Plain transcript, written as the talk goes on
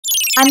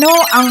Ano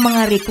ang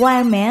mga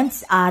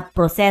requirements at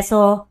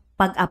proseso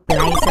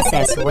pag-apply sa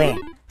CESB?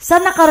 Sa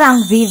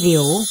nakaraang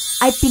video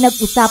ay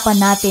pinag-usapan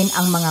natin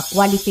ang mga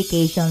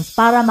qualifications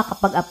para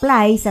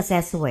makapag-apply sa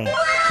CESB.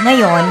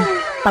 Ngayon,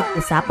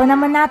 pag-usapan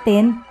naman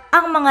natin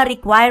ang mga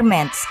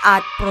requirements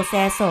at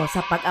proseso sa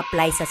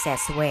pag-apply sa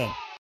CESB.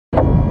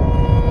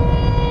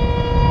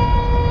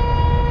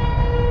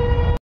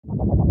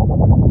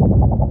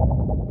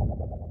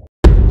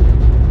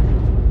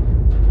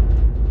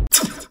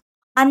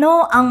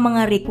 Ano ang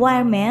mga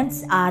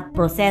requirements at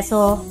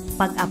proseso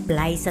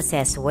pag-apply sa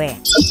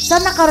CESB? Sa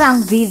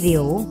nakaraang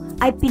video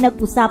ay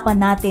pinag-usapan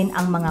natin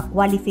ang mga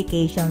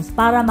qualifications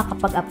para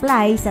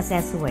makapag-apply sa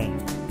CESB.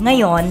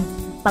 Ngayon,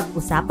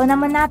 pag-usapan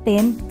naman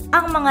natin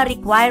ang mga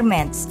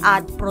requirements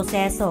at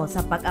proseso sa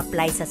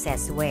pag-apply sa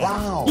CESB.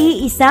 Wow.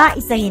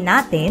 Iisa-isahin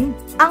natin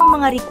ang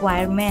mga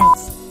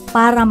requirements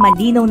para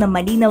malinaw na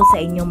malinaw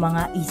sa inyong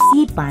mga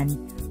isipan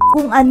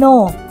kung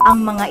ano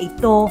ang mga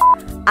ito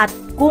at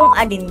kung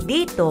alin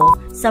dito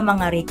sa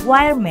mga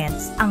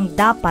requirements ang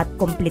dapat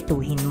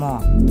kumpletuhin mo.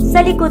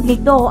 Sa likod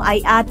nito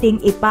ay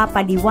ating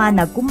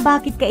ipapaliwanag kung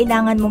bakit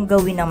kailangan mong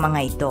gawin ang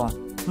mga ito.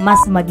 Mas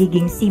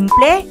magiging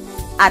simple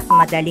at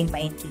madaling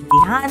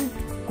maintindihan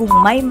kung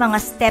may mga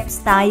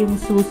steps tayong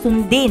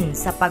susundin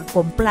sa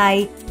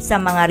pag-comply sa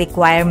mga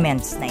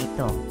requirements na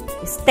ito.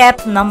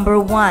 Step number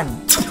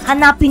 1.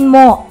 Hanapin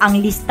mo ang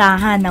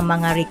listahan ng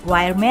mga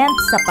requirements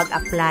sa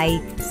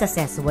pag-apply sa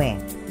CESB.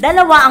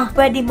 Dalawa ang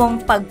pwede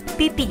mong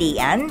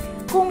pagpipilian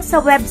kung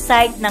sa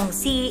website ng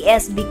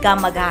CESB ka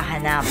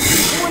maghahanap.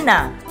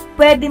 Una,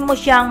 pwede mo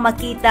siyang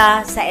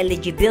makita sa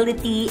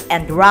Eligibility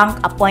and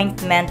Rank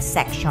Appointment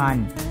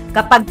section.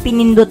 Kapag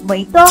pinindot mo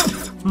ito,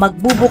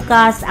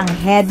 magbubukas ang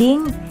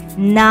heading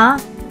na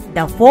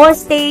The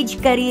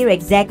 4-Stage Career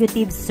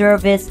Executive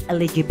Service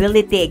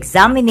Eligibility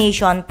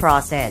Examination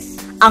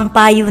Process. Ang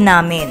payo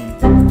namin,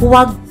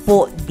 huwag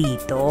po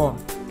dito.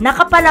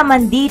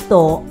 Nakapalaman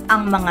dito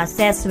ang mga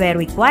CESB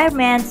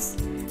requirements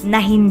na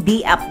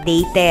hindi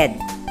updated.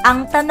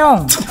 Ang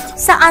tanong,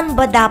 saan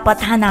ba dapat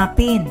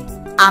hanapin?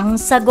 Ang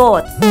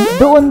sagot,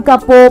 doon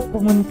ka po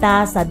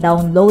pumunta sa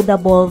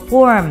downloadable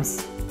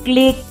forms.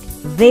 Click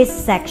this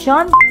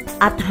section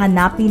at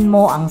hanapin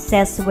mo ang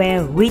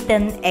CESB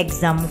written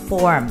exam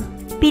form.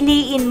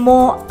 Piliin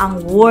mo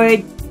ang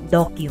Word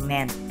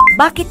document.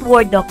 Bakit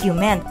Word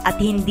document at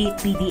hindi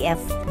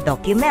PDF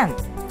document?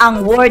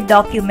 Ang Word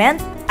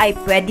document ay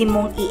pwede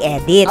mong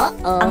i-edit.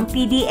 Ang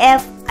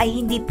PDF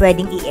ay hindi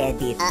pwedeng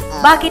i-edit.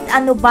 Bakit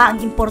ano ba ang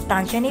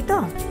importansya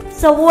nito?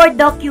 Sa Word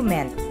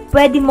document,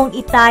 pwede mong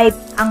i-type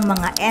ang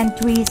mga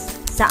entries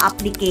sa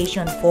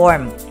application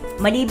form.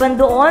 Maliban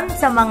doon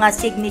sa mga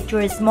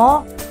signatures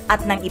mo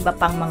at ng iba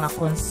pang mga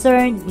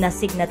concerned na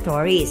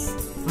signatories.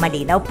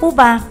 Malinaw po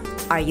ba?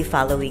 Are you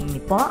following me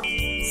po?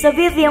 Sa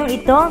videong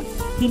ito,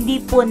 hindi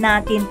po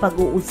natin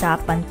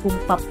pag-uusapan kung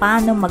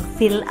paano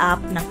mag-fill up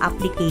ng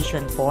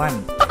application form.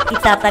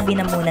 Itatabi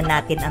na muna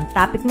natin ang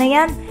topic na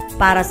yan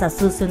para sa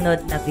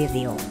susunod na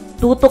video.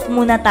 Tutok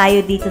muna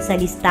tayo dito sa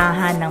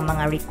listahan ng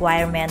mga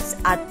requirements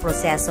at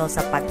proseso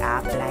sa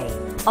pag-a-apply.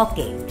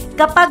 Okay,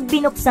 kapag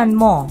binuksan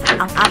mo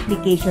ang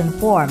application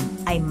form,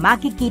 ay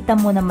makikita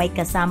mo na may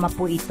kasama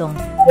po itong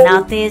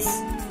notice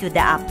to the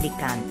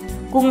applicant,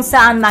 kung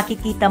saan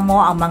makikita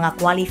mo ang mga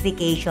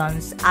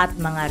qualifications at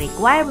mga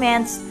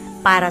requirements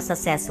para sa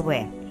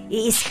CESB.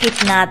 I-skip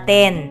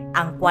natin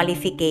ang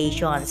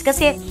qualifications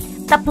kasi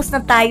tapos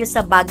na tayo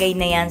sa bagay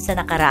na yan sa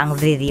nakaraang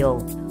video.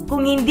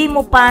 Kung hindi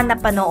mo pa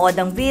napanood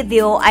ang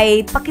video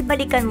ay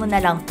pakibalikan mo na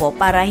lang po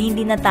para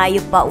hindi na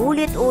tayo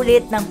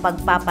paulit-ulit ng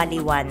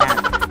pagpapaliwanag.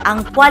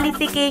 Ang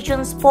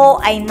qualifications po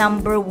ay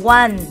number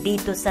 1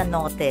 dito sa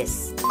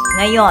notice.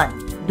 Ngayon,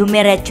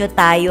 dumiretso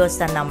tayo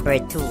sa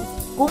number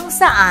 2 kung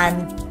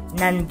saan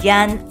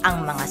nandyan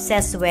ang mga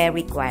CESB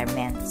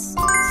requirements.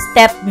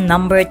 Step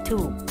number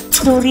 2.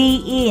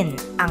 Suriin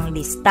ang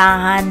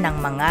listahan ng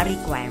mga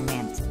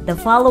requirements. The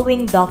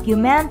following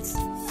documents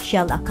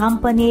shall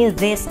accompany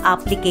this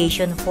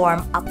application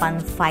form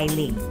upon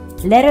filing.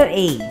 Letter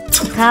A.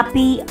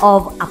 Copy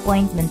of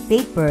appointment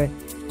paper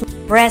to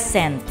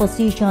present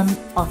position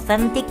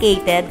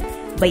authenticated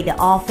by the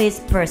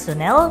office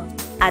personnel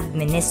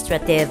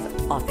administrative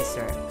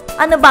officer.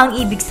 Ano ba ang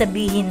ibig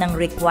sabihin ng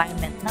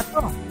requirement na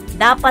to?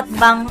 Dapat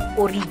bang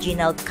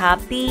original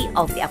copy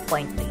of the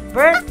appointment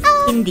paper?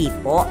 Hindi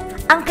po.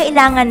 Ang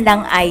kailangan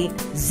lang ay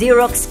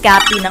Xerox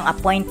copy ng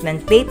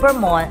appointment paper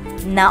mo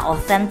na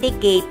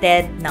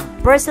authenticated ng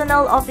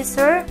personal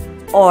officer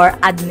or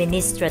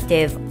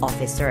administrative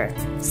officer.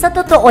 Sa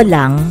totoo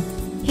lang,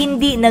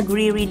 hindi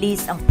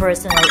nagre-release ang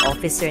personal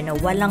officer na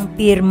walang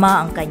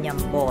pirma ang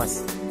kanyang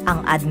boss,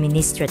 ang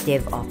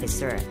administrative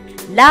officer.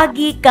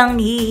 Lagi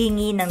kang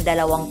hihingi ng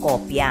 2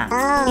 kopya.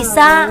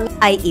 Isa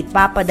ay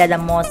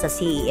ipapadala mo sa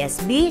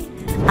CESB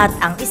at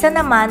ang isa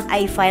naman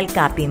ay file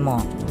copy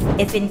mo.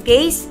 If in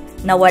case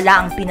na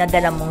wala ang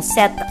pinadala mong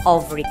set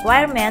of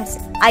requirements,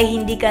 ay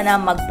hindi ka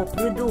na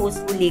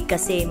magpo-produce uli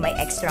kasi may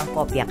extra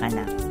kopya ka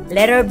na.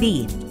 Letter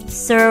B.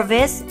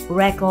 Service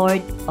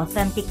record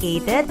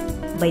authenticated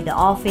by the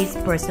office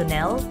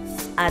personnel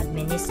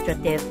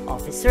Administrative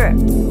Officer.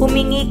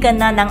 Humingi ka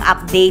na ng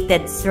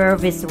updated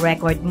service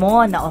record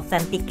mo na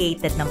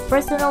authenticated ng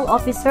Personal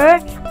Officer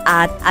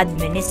at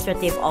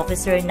Administrative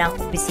Officer ng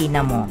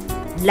opisina mo.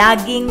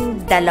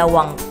 Laging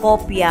 2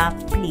 kopya,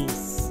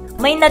 please.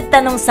 May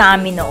nagtanong sa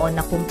amin noon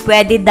na kung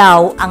pwede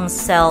daw ang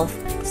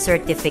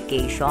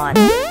self-certification.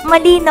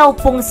 Malinaw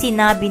pong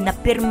sinabi na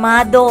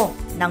pirmado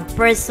ng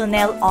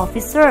Personnel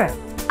Officer,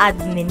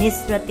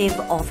 Administrative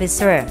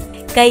Officer.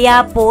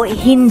 Kaya po,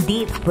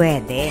 hindi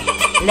pwede.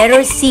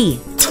 Letter C,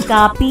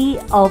 copy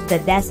of the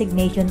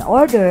designation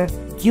order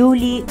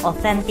duly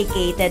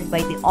authenticated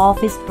by the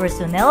office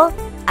personnel,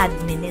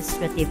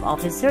 Administrative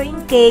Officer in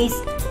case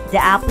the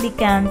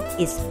applicant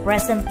is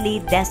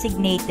presently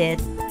designated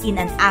in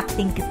an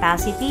acting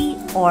capacity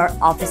or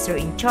officer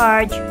in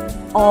charge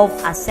of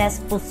a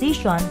CESB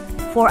position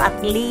for at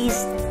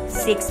least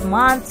 6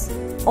 months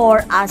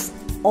or as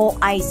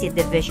OIC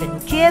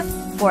Division Chief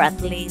for at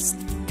least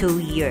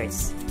 2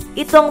 years.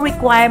 Itong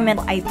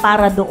requirement ay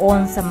para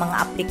doon sa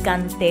mga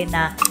aplikante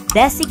na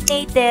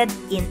designated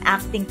in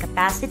acting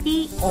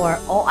capacity or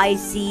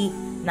OIC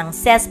ng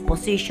CESB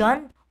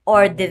position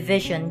or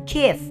Division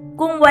Chief.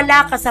 Kung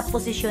wala ka sa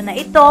posisyon na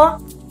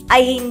ito,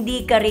 ay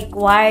hindi ka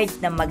required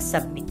na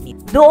mag-submit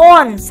nito.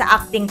 Doon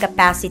sa acting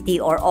capacity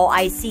or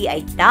OIC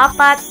ay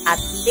dapat at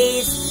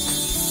least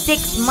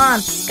 6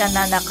 months ka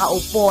na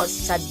nakaupo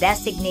sa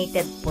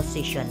designated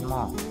position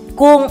mo.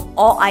 Kung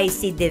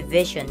OIC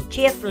Division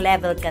Chief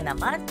level ka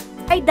naman,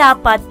 ay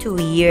dapat 2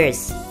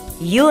 years.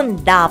 Yun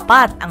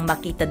dapat ang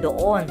makita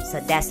doon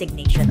sa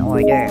designation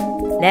order.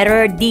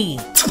 Letter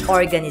D,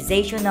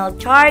 organizational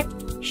chart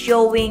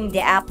showing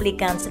the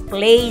applicant's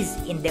place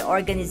in the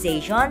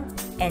organization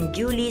and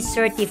duly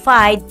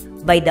certified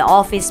by the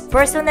office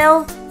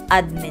personnel,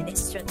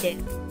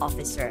 Administrative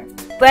Officer.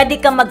 Pwede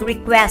ka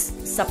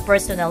mag-request sa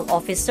Personal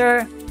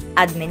Officer,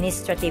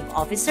 Administrative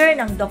Officer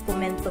ng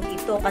dokumentong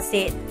ito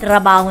kasi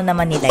trabaho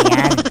naman nila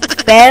yan.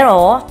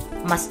 Pero,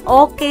 mas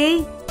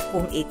okay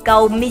kung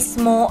ikaw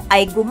mismo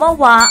ay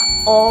gumawa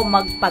o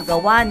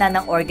magpagawa na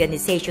ng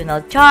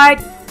organizational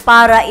chart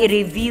para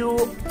i-review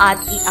at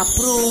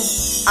i-approve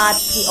at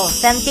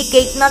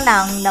i-authenticate na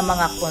lang ng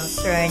mga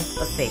concerned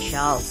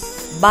officials.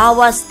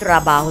 Bawas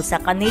trabaho sa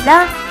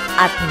kanila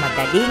at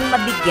madaling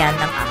mabigyan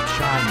ng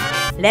action.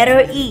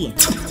 Letter E,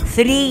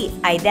 3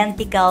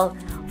 identical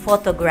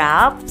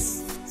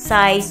photographs,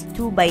 size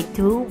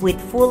 2x2 with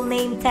full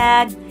name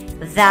tag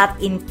that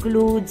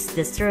includes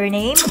the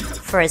surname,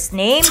 first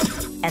name,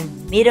 and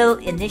middle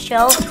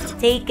initial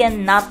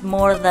taken not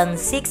more than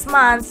 6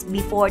 months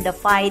before the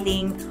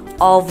filing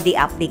of the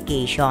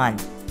application.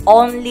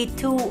 Only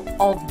 2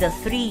 of the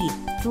 3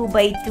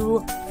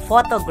 2x2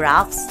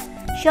 photographs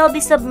shall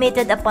be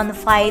submitted upon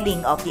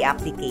filing of the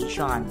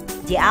application.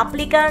 The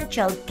applicant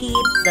shall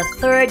keep the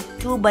third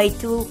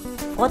 2x2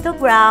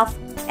 photograph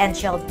and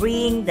shall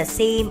bring the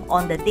same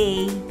on the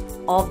day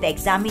of the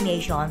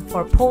examination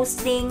for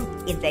posting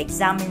in the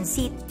examine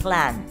seat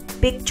plan.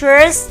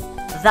 Pictures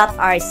that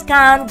are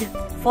scanned,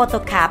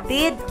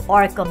 photocopied,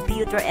 or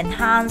computer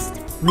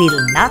enhanced will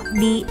not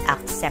be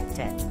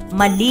accepted.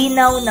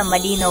 Malinaw na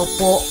malinaw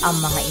po ang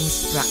mga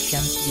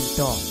instructions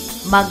dito.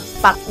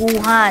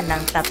 Magpakuha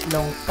ng 3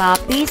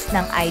 copies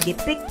ng ID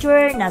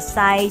picture na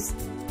size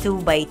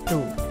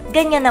 2x2.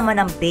 Ganyan naman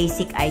ang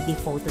basic ID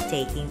photo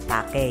taking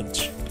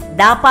package.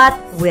 Dapat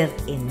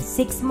within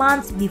 6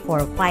 months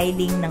before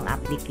filing ng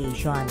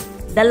application.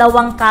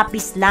 2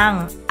 copies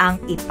lang ang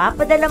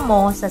ipapadala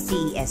mo sa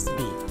CESB.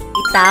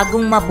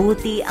 Itagong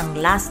mabuti ang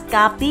last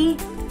copy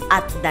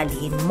at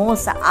dalhin mo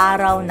sa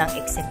araw ng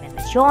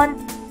eksaminasyon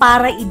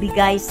para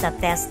ibigay sa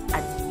test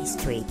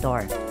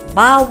administrator.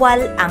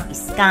 Bawal ang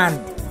scanned,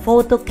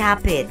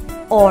 photocopied,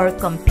 or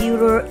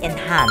computer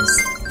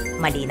enhanced.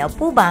 Malinaw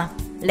po ba?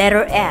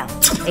 Letter F,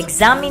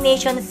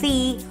 examination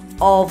fee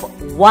of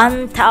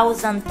 1,000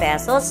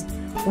 pesos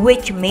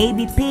which may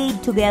be paid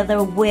together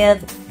with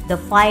the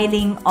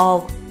filing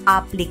of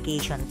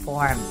application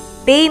form.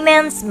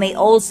 Payments may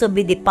also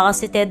be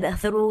deposited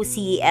through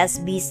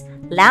CESB's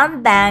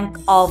Land Bank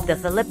of the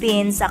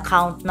Philippines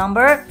account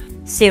number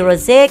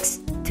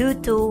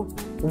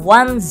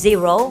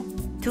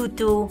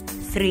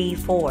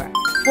 0622102234.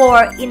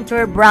 For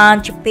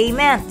interbranch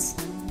payments,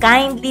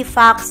 kindly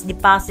fax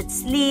deposit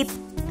slip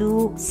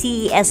to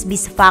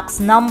CESB's fax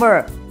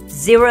number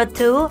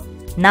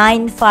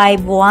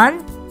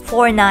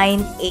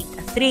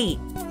 02-951-4983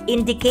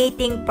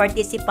 indicating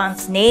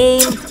participant's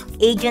name,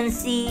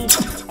 agency,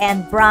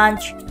 and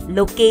branch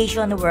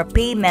location where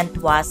payment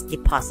was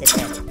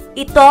deposited.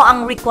 Ito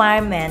ang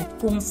requirement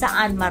kung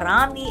saan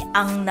marami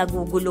ang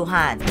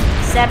naguguluhan.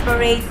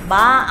 Separate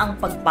ba ang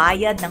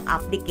pagbayad ng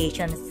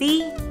application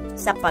fee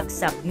sa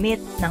pag-submit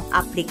ng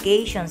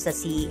application sa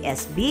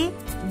CESB?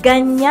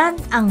 Ganyan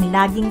ang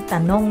laging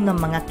tanong ng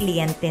mga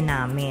kliyente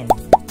namin.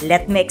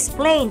 Let me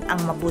explain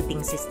ang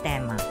mabuting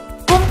sistema.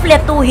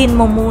 Kumpletuhin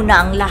mo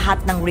muna ang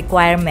lahat ng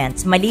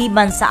requirements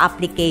maliban sa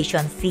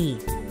application fee.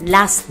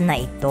 Last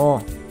na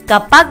ito.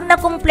 Kapag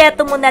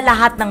nakumpleto mo na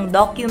lahat ng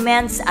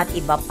documents at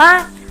iba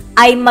pa,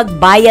 ay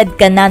magbayad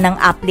ka na ng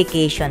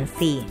application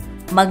fee.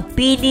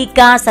 Magpili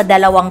ka sa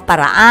dalawang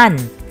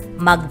paraan.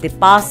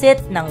 Mag-deposit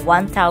ng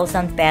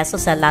 1,000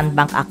 pesos sa Land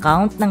Bank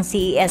account ng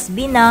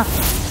CESB na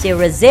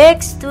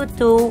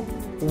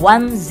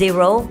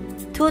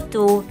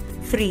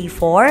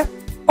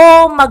 0622102234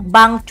 o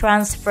mag-bank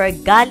transfer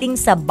galing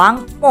sa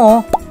bank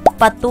mo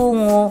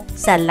patungo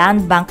sa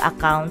Land Bank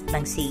account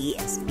ng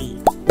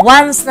CESB.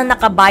 Once na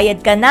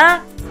nakabayad ka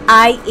na,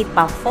 ay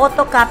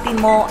ipa-photocopy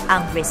mo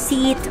ang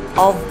receipt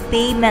of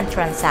payment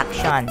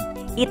transaction.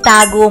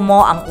 Itago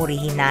mo ang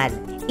orihinal.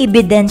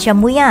 Ebidensya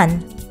mo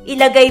yan.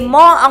 Ilagay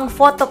mo ang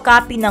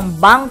photocopy ng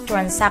bank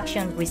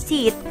transaction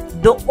receipt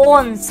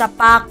doon sa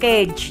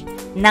package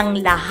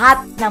ng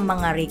lahat ng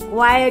mga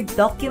required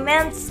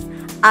documents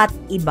at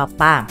iba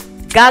pa.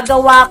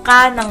 Gagawa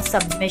ka ng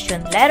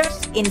submission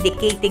letters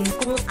indicating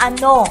kung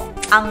ano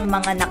ang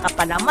mga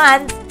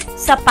nakapalaman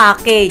sa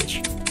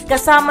package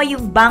kasama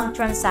yung bank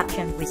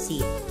transaction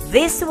receipt.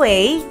 This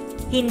way,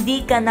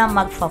 hindi ka na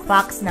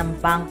magfa-fax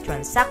ng bank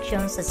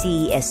transaction sa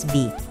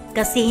CESB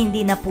kasi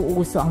hindi na po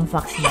uso ang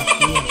fax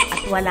machine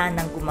at wala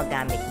nang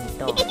gumagamit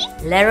nito.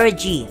 Letter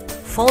G.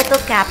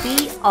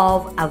 Photocopy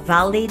of a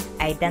valid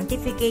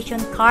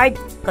identification card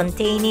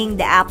containing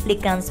the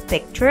applicant's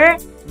picture,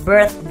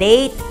 birth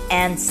date,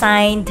 and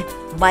signed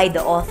by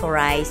the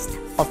authorized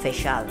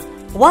official.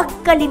 Huwag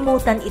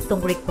kalimutan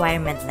itong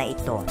requirement na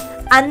ito.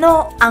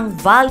 Ano ang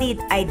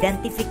valid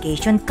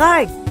identification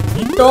card?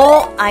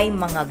 Ito ay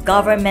mga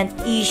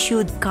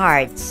government-issued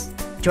cards.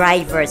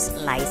 Driver's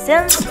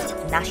license,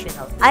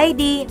 national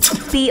ID,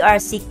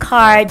 PRC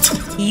card,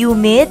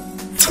 UMID,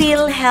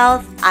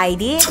 PhilHealth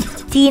ID,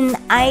 TIN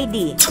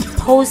ID,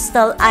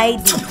 Postal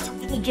ID,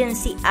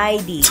 Agency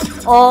ID,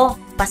 o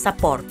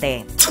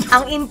pasaporte.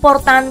 Ang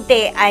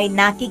importante ay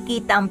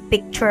nakikita ang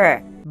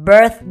picture,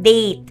 birth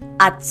date,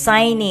 at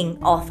signing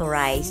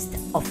authorized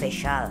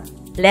official.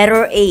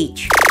 Letter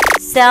H.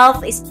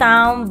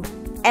 Self-stamped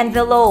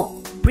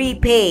envelope,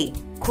 prepaid,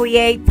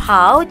 courier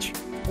pouch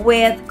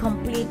with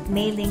complete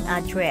mailing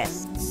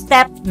address.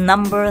 Step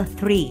number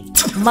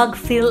 3.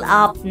 Mag-fill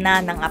up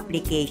na ng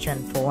application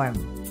form.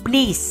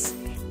 Please,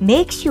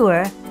 make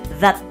sure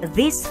that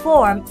this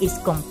form is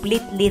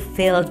completely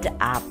filled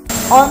up.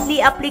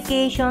 Only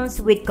applications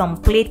with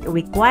complete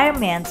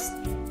requirements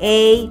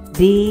A,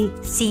 B,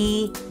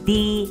 C,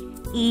 D,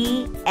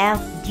 E, F,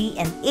 G,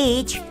 and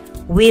H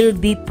will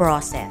be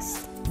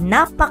processed.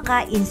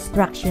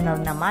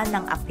 Napaka-instructional naman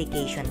ng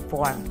application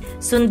form.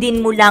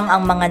 Sundin mo lang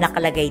ang mga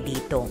nakalagay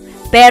dito.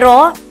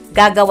 Pero,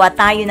 gagawa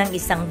tayo ng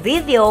isang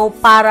video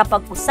para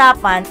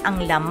pag-usapan ang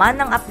laman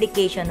ng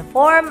application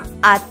form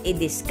at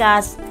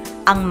i-discuss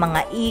ang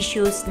mga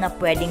issues na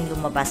pwedeng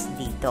lumabas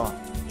dito.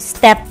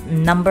 Step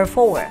number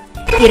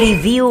 4.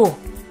 I-review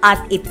at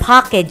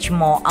i-package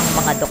mo ang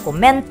mga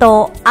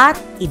dokumento at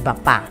iba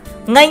pa.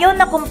 Ngayon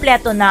na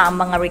kumpleto na ang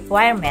mga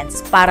requirements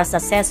para sa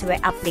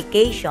Ces-We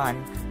application,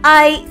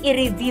 ay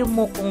i-review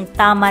mo kung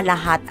tama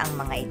lahat ang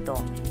mga ito.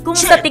 Kung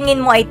sa tingin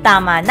mo ay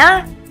tama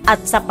na at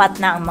sapat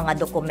na ang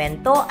mga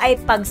dokumento, ay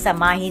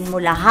pagsamahin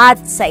mo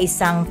lahat sa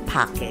isang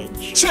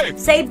package.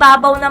 Sa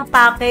ibabaw ng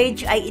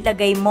package ay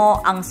ilagay mo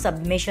ang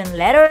submission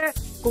letter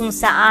kung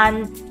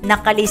saan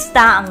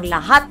nakalista ang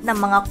lahat ng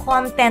mga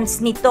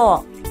contents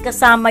nito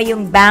kasama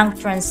yung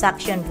bank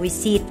transaction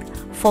receipt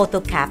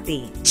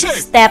photocopy.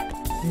 Step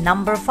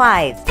number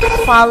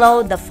 5.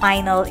 Follow the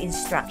final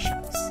instructions.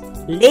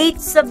 Late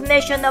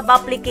submission of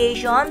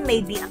application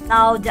may be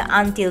allowed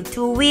until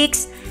 2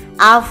 weeks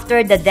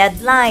after the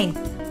deadline,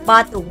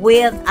 but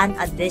with an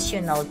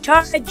additional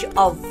charge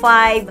of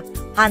 500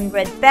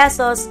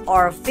 pesos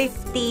or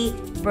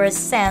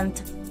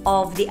 50%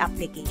 of the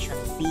application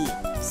fee.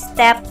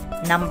 Step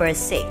number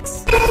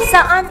 6.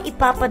 Saan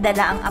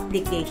ipapadala ang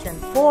application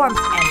form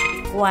and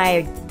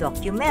required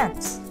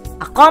documents?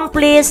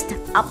 Accomplished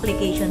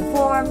application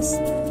forms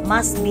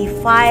must be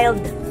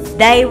filed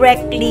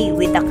directly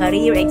with the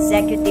Career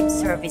Executive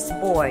Service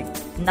Board,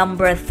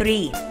 number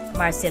 3,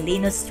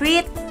 Marcelino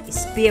Street,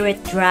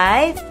 Spirit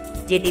Drive,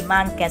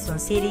 Diliman, Quezon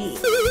City,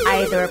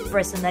 either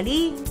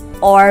personally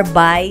or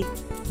by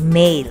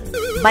mail.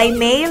 By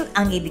mail,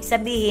 ang ibig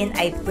sabihin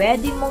ay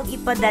pwede mong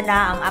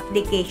ipadala ang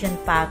application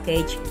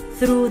package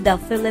through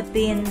the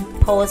Philippine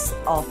Post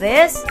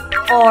Office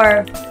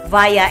or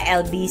via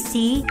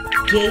LBC,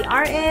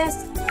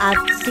 JRS, at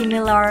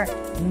similar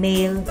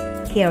mail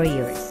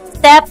carriers.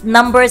 Step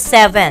number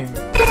 7.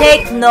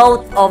 Take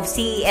note of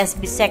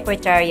CESB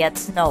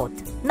Secretariat's note.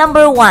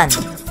 Number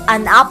 1.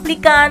 An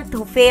applicant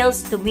who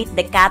fails to meet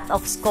the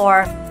cut-off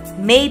score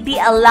may be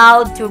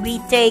allowed to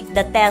retake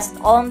the test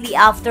only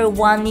after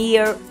 1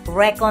 year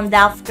reckoned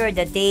after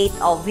the date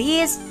of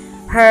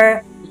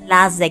his/her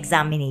last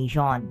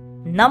examination.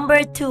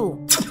 Number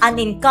 2. An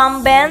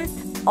incumbent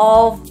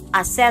of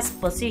assessed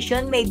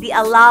position may be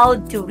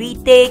allowed to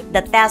retake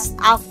the test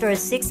after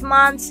 6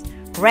 months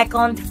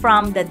reckoned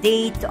from the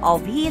date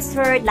of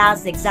his/her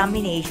last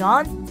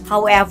examination.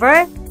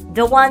 However,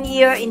 the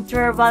 1-year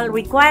interval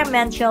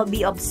requirement shall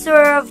be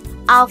observed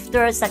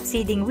after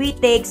succeeding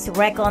retakes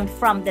reckoned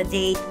from the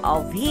date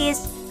of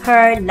his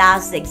her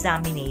last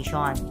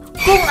examination.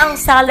 Kung ang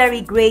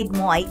salary grade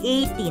mo ay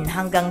 18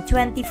 hanggang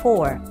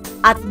 24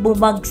 at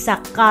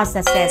bumagsak ka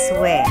sa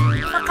CESB,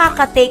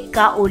 makakatake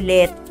ka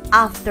ulit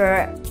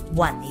after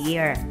 1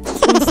 year.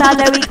 Kung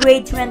salary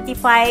grade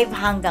 25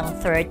 hanggang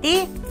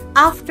 30,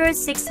 after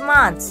 6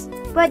 months,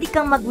 pwede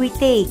kang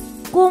mag-retake.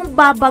 Kung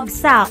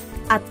babagsak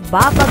at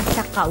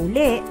babagsak ka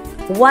uli,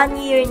 1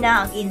 year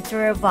na ang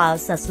interval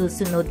sa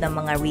susunod na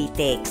mga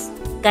retakes.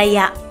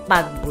 Kaya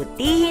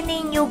pagbutihin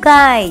ninyo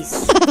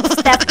guys!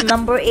 Step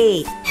number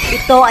 8.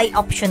 Ito ay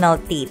optional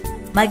tip.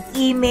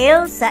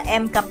 Mag-email sa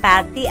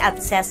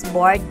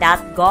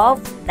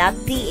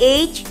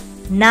mkapati@cesboard.gov.ph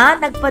na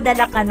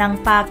nagpadala ka ng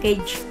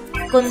package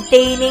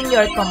containing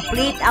your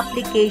complete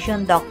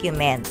application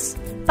documents.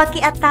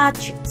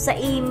 Paki-attach sa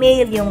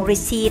email yung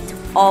receipt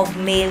of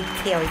mail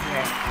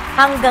carrier.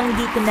 Hanggang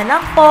dito na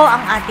lang po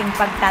ang ating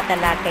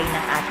pagtatalakay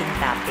ng ating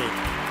topic.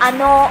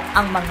 Ano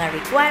ang mga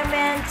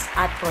requirements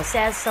at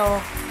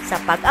proseso sa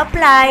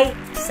pag-apply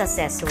sa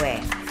CESB?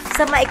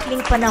 Sa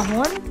maikling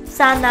panahon,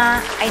 sana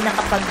ay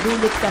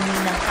nakapagdulot kami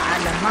ng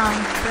kaalamang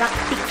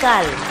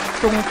praktikal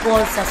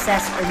tungkol sa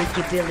CES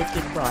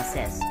eligibility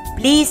process.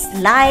 Please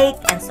like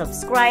and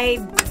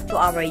subscribe to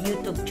our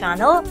YouTube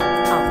channel.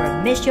 Our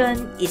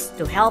mission is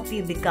to help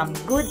you become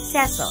good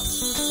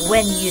CESOs.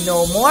 When you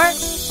know more,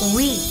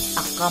 we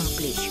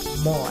accomplish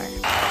more.